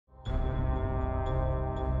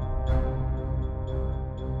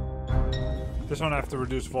This one I have to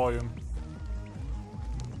reduce volume.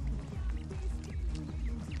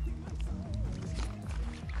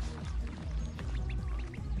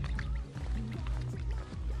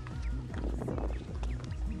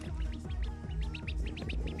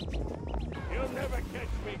 You'll never catch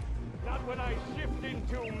me. Not when I shift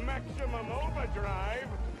into maximum overdrive.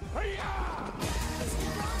 Hi-ya!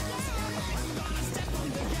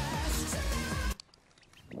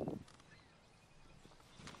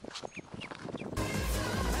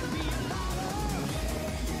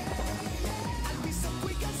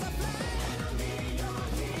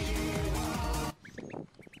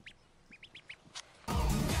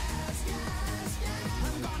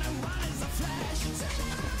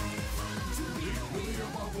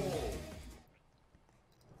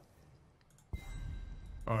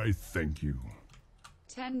 I thank you.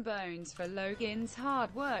 10 bones for Logan's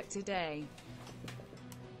hard work today.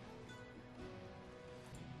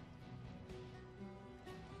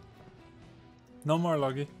 No more,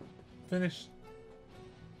 Loggy. Finish.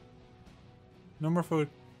 No more food.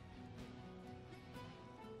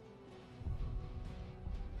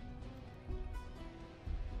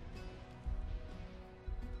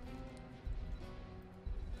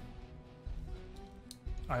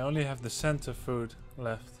 I only have the scent of food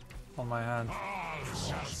left on my hand. All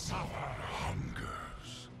shall suffer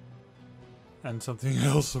hungers. And something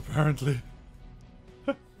else, apparently.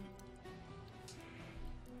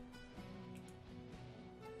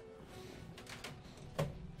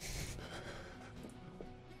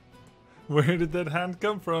 Where did that hand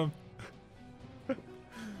come from?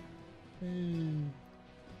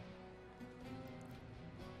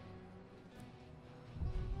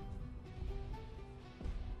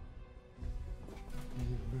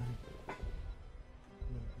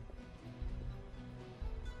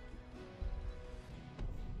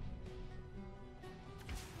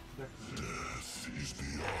 Death is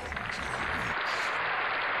beyond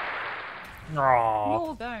Aww.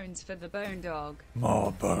 More bones for the bone dog.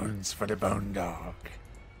 More bones for the bone dog.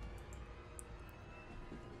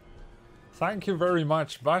 Thank you very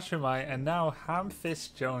much, Bashumai, and now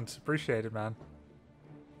Hamfist Jones. Appreciate it, man.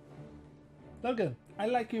 Logan, I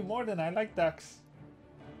like you more than I like ducks.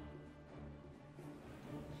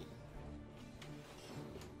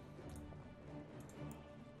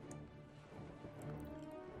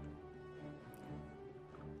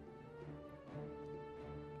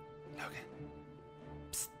 Logan.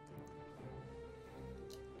 Psst.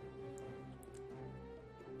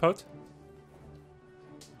 Pote?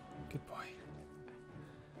 Good boy.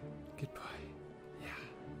 Good boy. Yeah.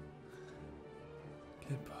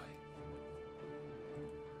 Good boy.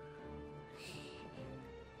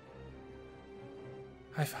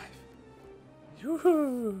 High five.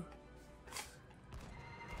 Yoo-hoo!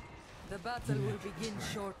 The battle will begin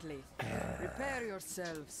shortly. Prepare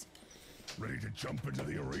yourselves. ready to jump into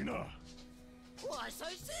the arena. Why so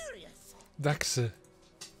serious? Daxe.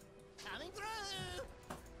 Coming through.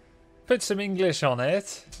 Put some English on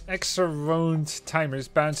it. Extra round timers,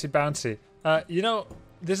 bouncy, bouncy. You know,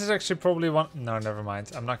 this is actually probably one. No, never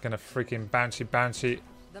mind. I'm not gonna freaking bouncy,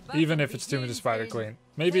 even if it's Tomb of the Spider Queen.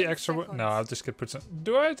 Maybe extra. No, I'll just get put some.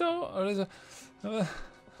 Do I though? Or is it? 5,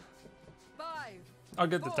 I'll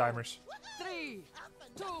get the timers. 3,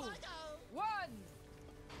 2, 1.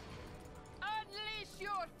 Unleash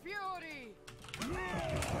your fury.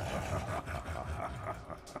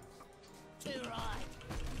 Too right.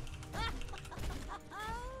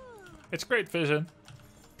 It's great vision.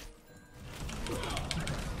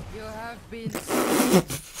 You have been.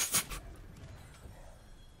 Thanks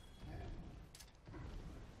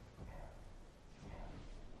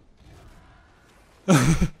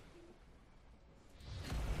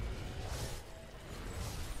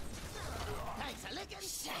a licking.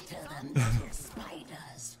 Shatter them, little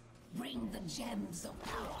spiders. Bring the gems of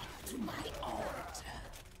power to my altar.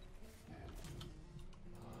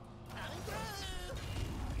 Coming through.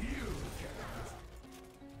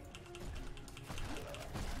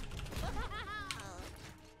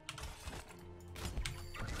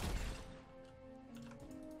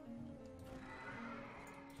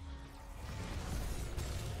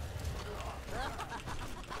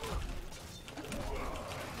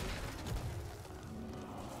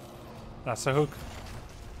 That's a hook.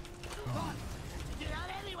 Get out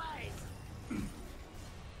anyways.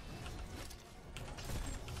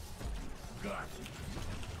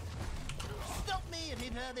 Stop me if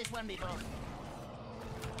you've heard this one before.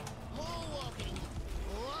 More walking.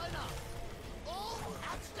 Why not? All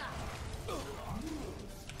that stuff.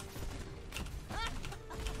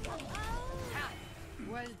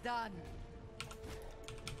 Well done.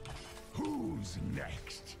 Who's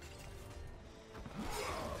next?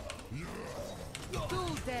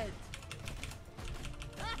 Two dead.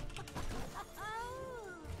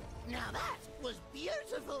 Now that was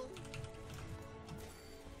beautiful.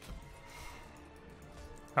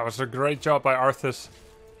 That was a great job by Arthas.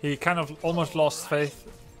 He kind of almost lost faith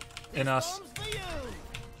in us, Bombs for you.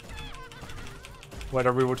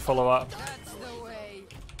 whether we would follow up. That's the way.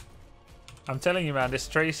 I'm telling you, man, this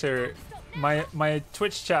Tracer, my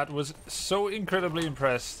Twitch chat was so incredibly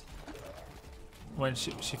impressed when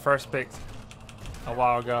she first picked a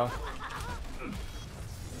while ago.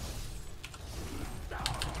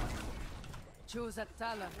 Choose a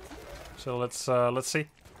talent. So let's see.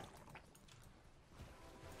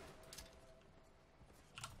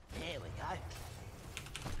 There we go.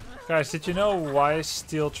 Guys, did you know why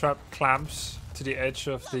steel trap clamps to the edge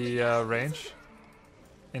of the range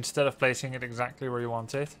instead of placing it exactly where you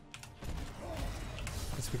want it?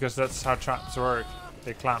 It's because that's how traps work.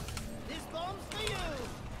 They clamp. This bomb's for you.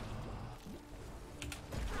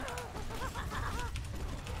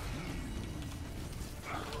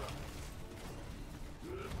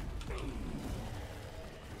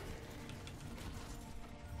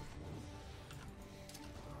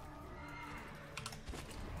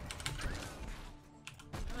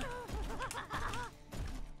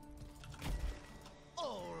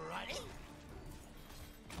 Alrighty.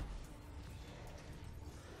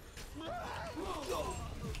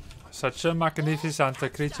 Such a magnificent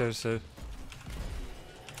creature, so.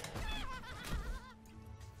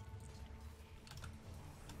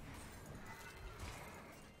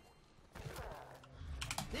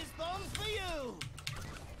 This bomb's for you.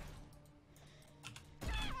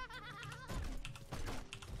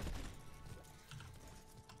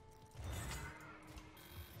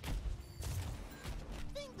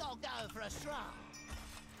 Think I'll go for a stroll.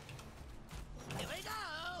 Here we go.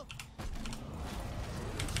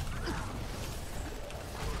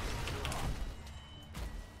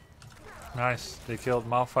 Nice, they killed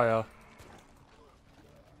Malphite.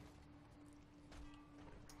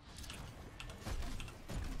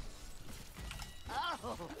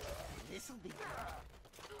 Oh, this'll be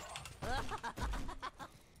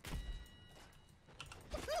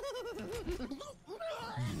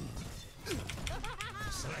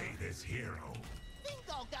Slay this hero. Think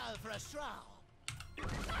I'll go for a stroll.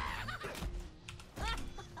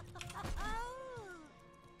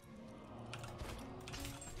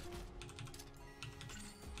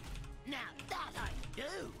 Now that I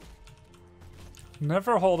do.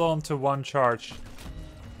 Never hold on to one charge.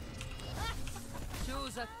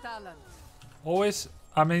 Choose a talent. Always,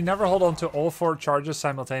 I mean, never hold on to all 4 charges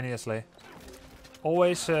simultaneously.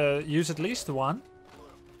 Always use at least one.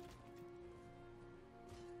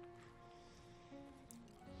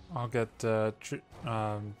 I'll get Delivery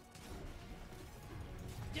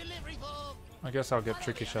for I guess I'll get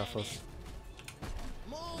tricky shuffles.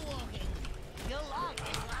 more walking. You'll like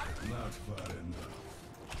this one. Not far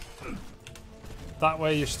enough. That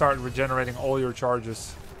way you start regenerating all your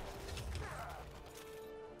charges.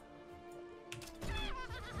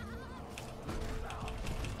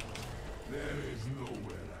 There is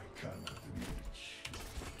nowhere I cannot reach.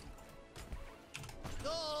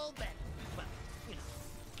 Go back. But, you know.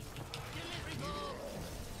 Delivery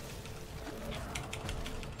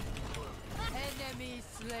for Enemy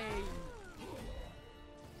slain.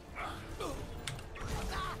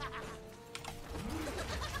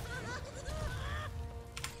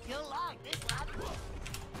 you'll like this one.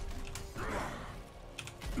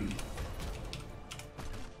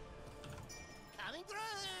 Coming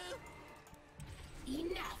through.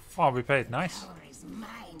 Enough. Oh, we paid. Nice. Power is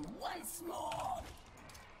mine once more.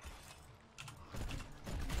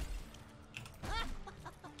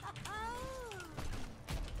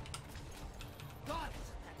 Got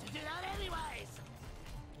to do that anyways.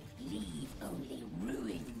 Leave only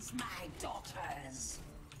ruins, my daughters.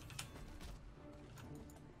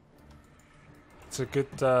 It's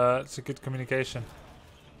a good communication.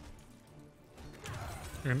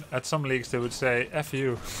 At some leagues they would say F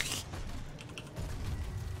you.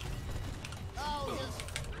 Oh, just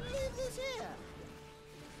leave this here.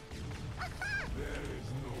 There is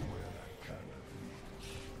nowhere I cannot reach.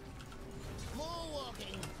 More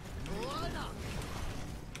walking. Why not?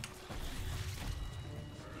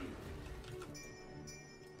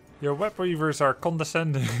 Your web weavers are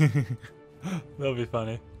condescending. That'll be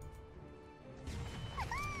funny.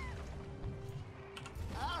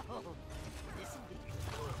 Oh, this'll be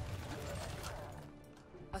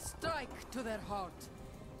A strike to their heart.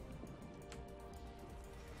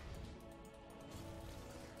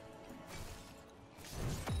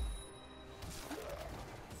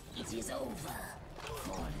 It is over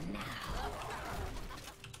for now.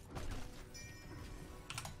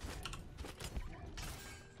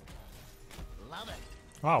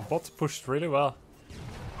 Wow, bot pushed really well.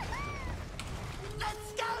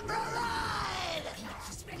 Let's go for a ride! Clutch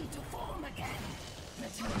is ready to form again.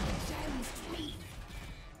 Return the gems to me.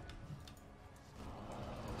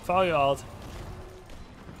 Value alt.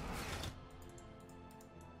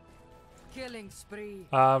 Killing spree.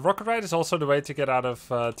 Rocket Ride is also the way to get out of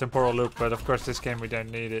temporal loop, but of course this game we don't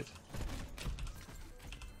need it.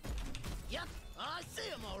 Yep, I see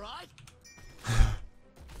him all right.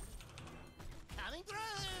 Coming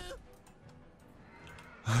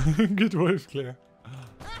through. Good wave clear.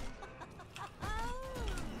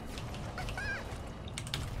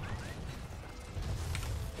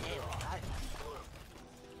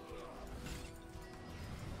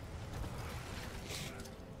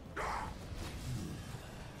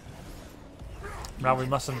 Now we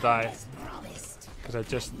mustn't die, Promised because I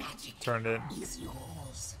just turned in. is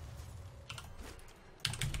yours.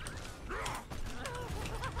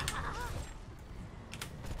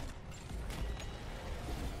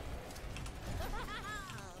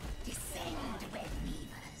 Descend, red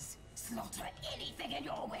weavers. Slaughter anything in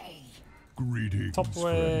your way. Greetings, Top friend.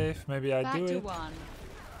 wave, maybe I Back do to it. 1.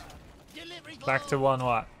 Delivery Back to call. 1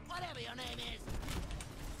 what? Whatever your name is.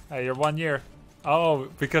 Hey, you're 1 year. Oh,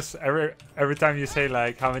 because every time you say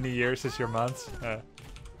like how many years is your month.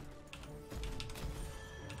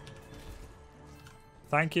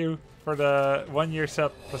 Thank you for the 1 year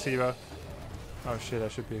sub, Placebo. Oh shit, I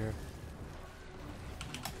should be here.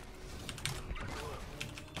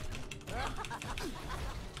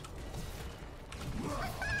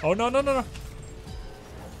 Oh no no no no!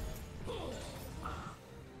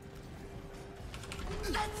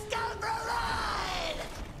 Let's go for a ride!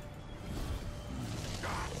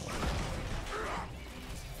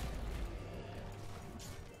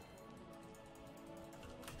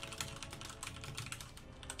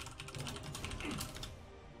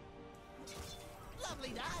 Lovely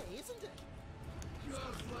day, isn't it?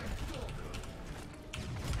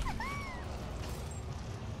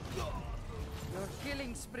 Your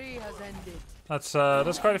killing spree has ended.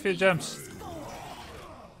 That's quite a few gems.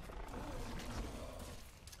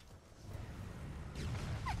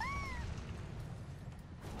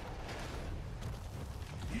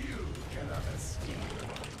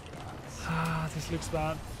 Ah, this looks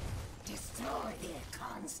bad. Destroy their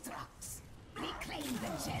constructs. Reclaim the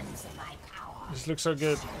gems of my power. This looks so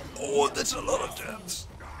good. Oh, that's a lot of gems.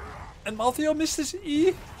 And Malthio missed his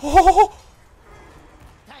E. Oh!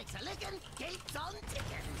 Takes a licking, keeps on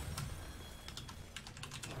ticking.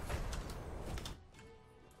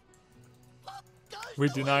 What goes We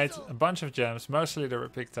the denied whistle? a bunch of gems. Mostly they were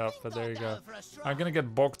picked up, but there you go. I'm gonna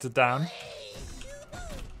get bogged down.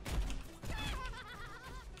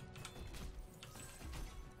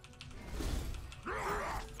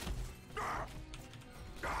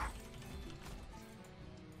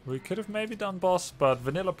 We could have maybe done boss, but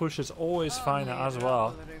vanilla push is always fine Only as well.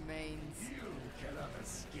 rubble remains.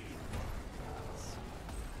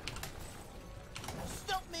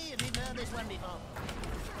 Stop me if you've heard this one before.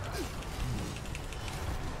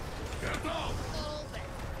 All back.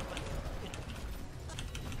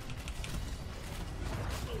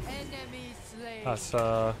 Enemy slain. That's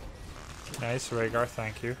nice, Rhaegar,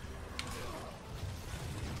 thank you.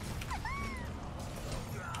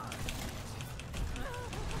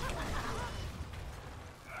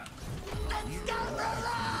 Let's go for a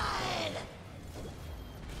ride!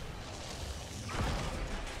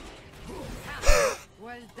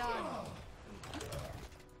 Well done.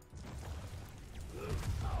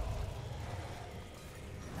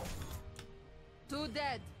 Two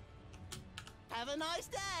dead. Have a nice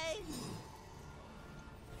day.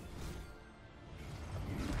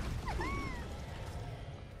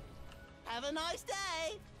 Have a nice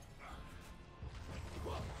day.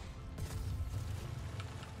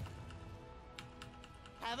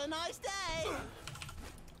 Have a nice day.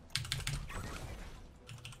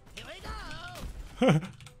 Here we go.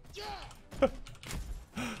 Yeah.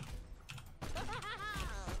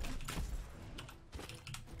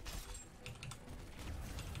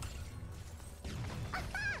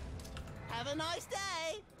 Have a nice day.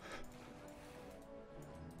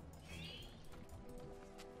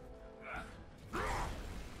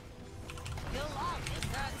 You'll love this.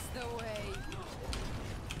 That's the way.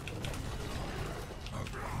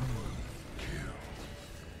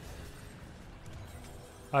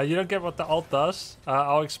 You don't get what the alt does.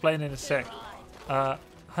 I'll explain in a sec.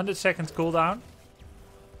 100 seconds cooldown.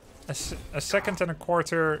 A second and a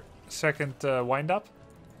quarter second wind up.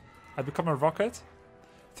 I become a rocket.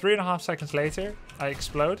 3.5 seconds later, I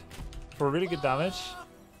explode for really good damage.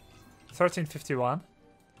 1351.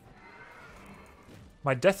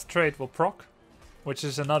 My death trait will proc. which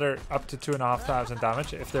is another up to 2,500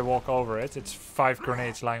 damage if they walk over it. It's 5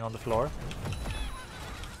 grenades lying on the floor.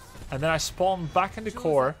 And then I spawn back in the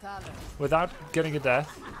core without getting a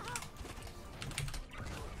death.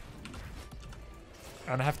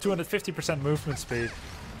 And I have 250% movement speed.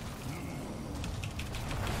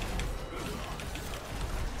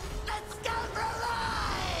 Let's go for a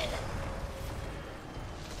ride!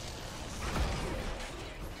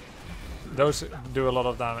 Those do a lot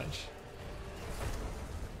of damage.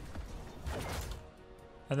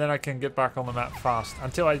 And then I can get back on the map fast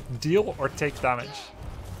until I deal or take damage.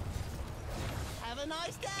 Have a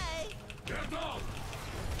nice day! Get off!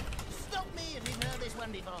 Stop me if you've heard this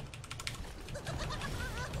one before.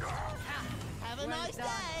 Have a nice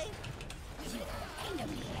day!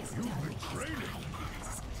 Enemy has You done betrayed it!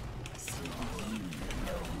 so you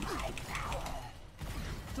know my power.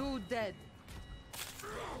 2 dead.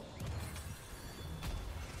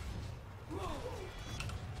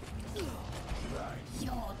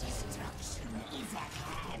 Your destruction is at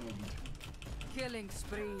hand. Killing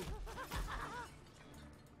spree.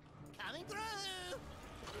 Coming through!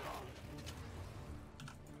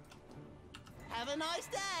 Have a nice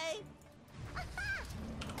day!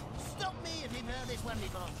 Stop me if you've heard this one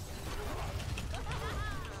before.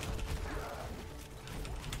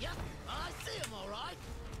 Yep, I see him all right.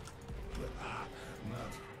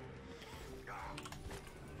 Not.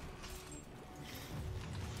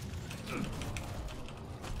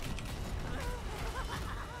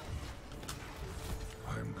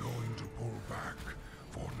 I'm going to pull back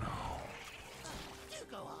for now. Do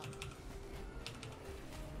go on.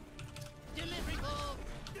 Delivery boy,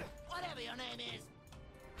 whatever your name is.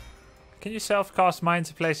 Can you self-cast mine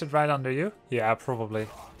to place it right under you? Yeah, probably.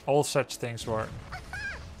 All such things work.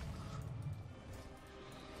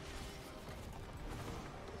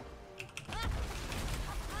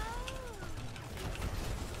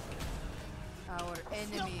 Our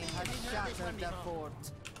enemy has shattered the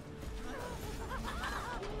fort.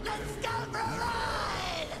 Let's go for a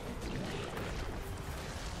ride!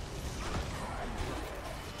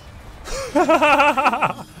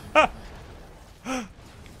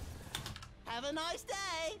 Have a nice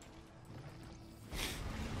day.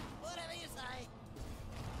 Whatever you say.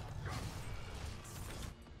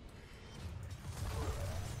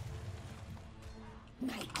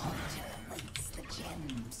 My altar awaits the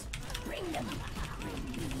gems. Bring them. Bring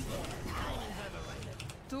me their power.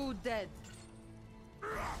 2 dead.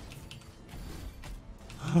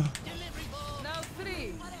 Delivery boy, Now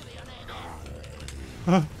 3. whatever your name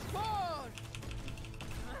is. 4.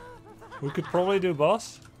 We could probably do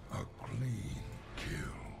boss. A clean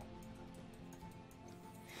kill.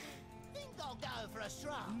 Think I'll go for a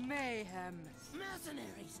stroll. Mayhem.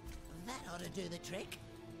 Mercenaries, that ought to do the trick.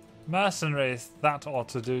 Mercenaries, that ought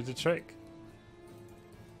to do the trick.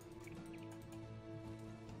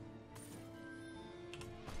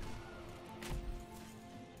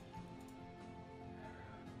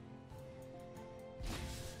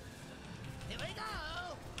 Here we go.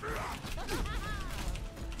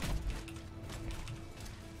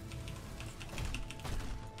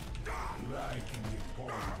 Liking the palm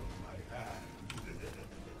of my hand.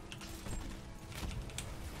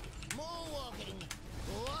 More walking.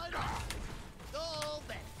 Why not? Go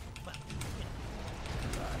back. But, oh,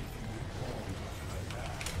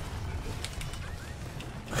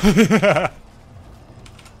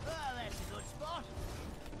 that's a good spot.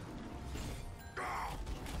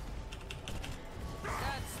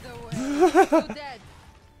 That's the way. 2 dead.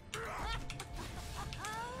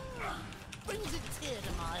 Brings a tear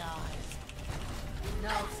to my eyes.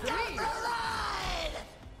 Now 3. Ride!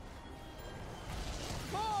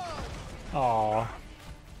 4. Aww.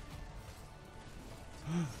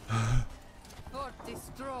 Fort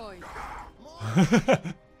destroyed.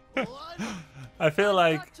 Why not? I feel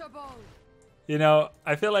like, Untouchable. you know,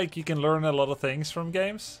 I feel like you can learn a lot of things from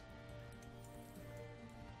games.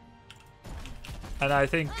 And I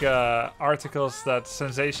think articles that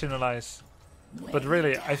sensationalize, but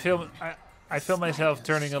really, I feel myself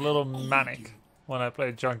turning a little manic when I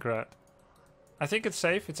play Junkrat. I think it's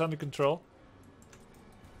safe, it's under control,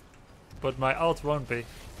 but my ult won't be.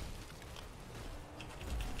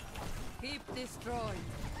 Keep destroyed.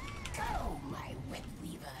 Go, my web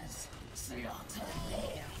weavers. Slaughter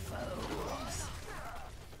their foes.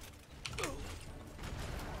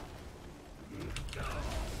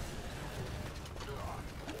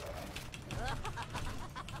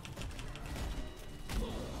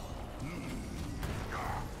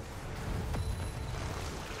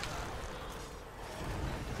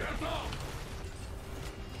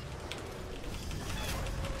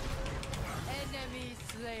 Enemy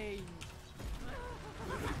slain.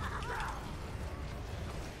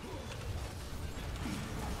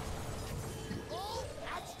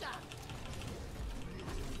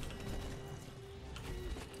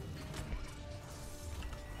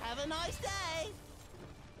 Have a nice day.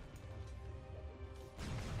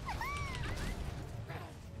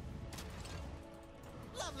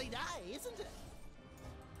 Lovely day, isn't it?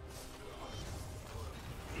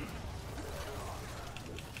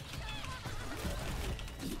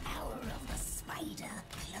 The hour of the spider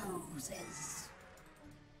closes.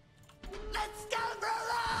 Let's go for a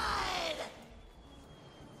ride!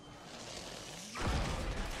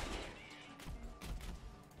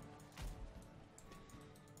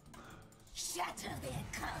 Shatter their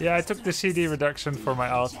Yeah, I took the CD reduction for my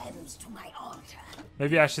alt. gems to my altar.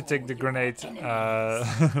 Maybe I should take the grenade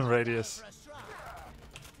radius. For a strike.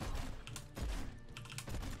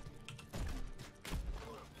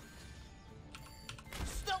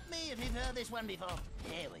 Stop me if you've heard this one before.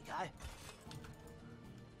 Here we go.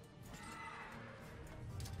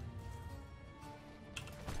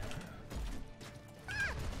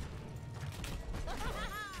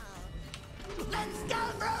 Let's go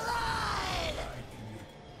for a ride!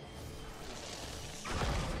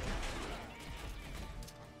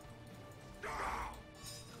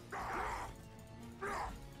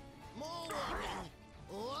 More walking.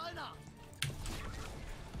 Why not?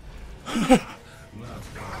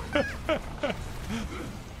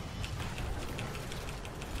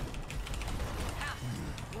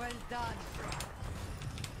 Well done.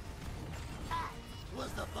 That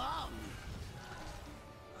was the bomb.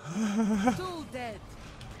 Two dead.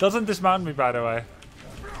 Doesn't dismount me, by the way.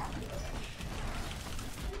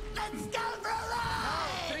 Let's go for a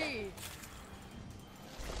ride! 3.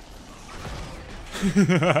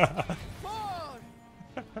 4.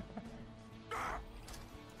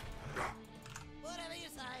 Whatever you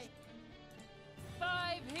say.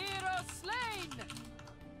 5 heroes slain.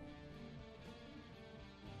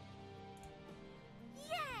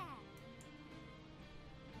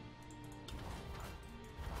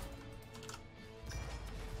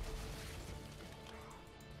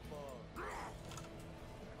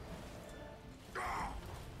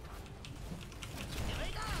 Here we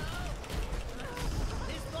go!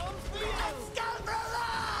 This bomb's for you! Let's go for a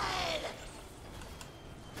ride!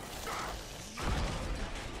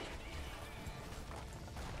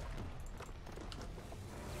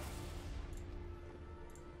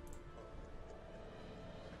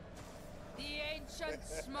 The ancients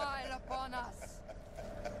smile upon us.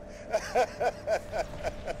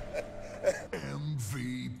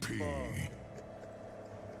 MVP.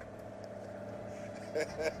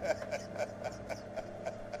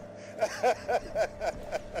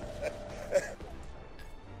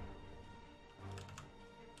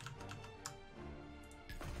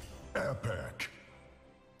 Epic.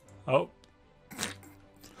 Oh.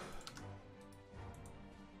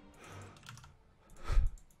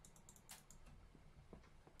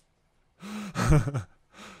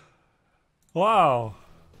 Wow.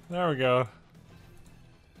 There we go.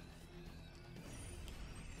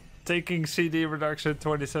 Taking CD reduction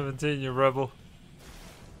 2017, you rebel.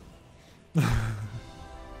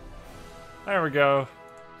 There we go.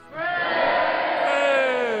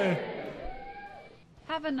 Hey!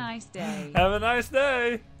 Have a nice day. Have a nice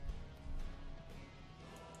day.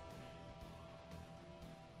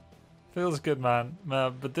 Feels good, man.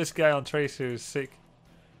 But this guy on Tracer is sick.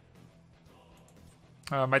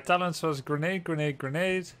 My talents was grenade, grenade,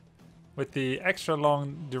 grenade, with the extra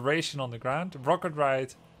long duration on the ground, rocket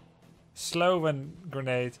ride, slow when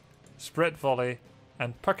grenade, spread volley,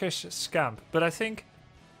 and puckish scamp. But I think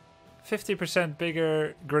 50%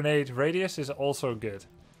 bigger grenade radius is also good.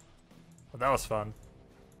 But that was fun.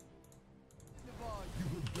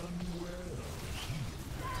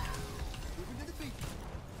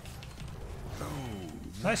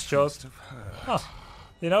 Nice job. Huh.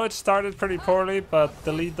 You know, it started pretty poorly, but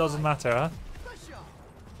the lead doesn't matter, huh?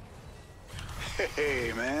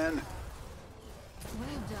 Hey, man. Well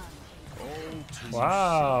done. All too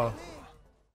Wow.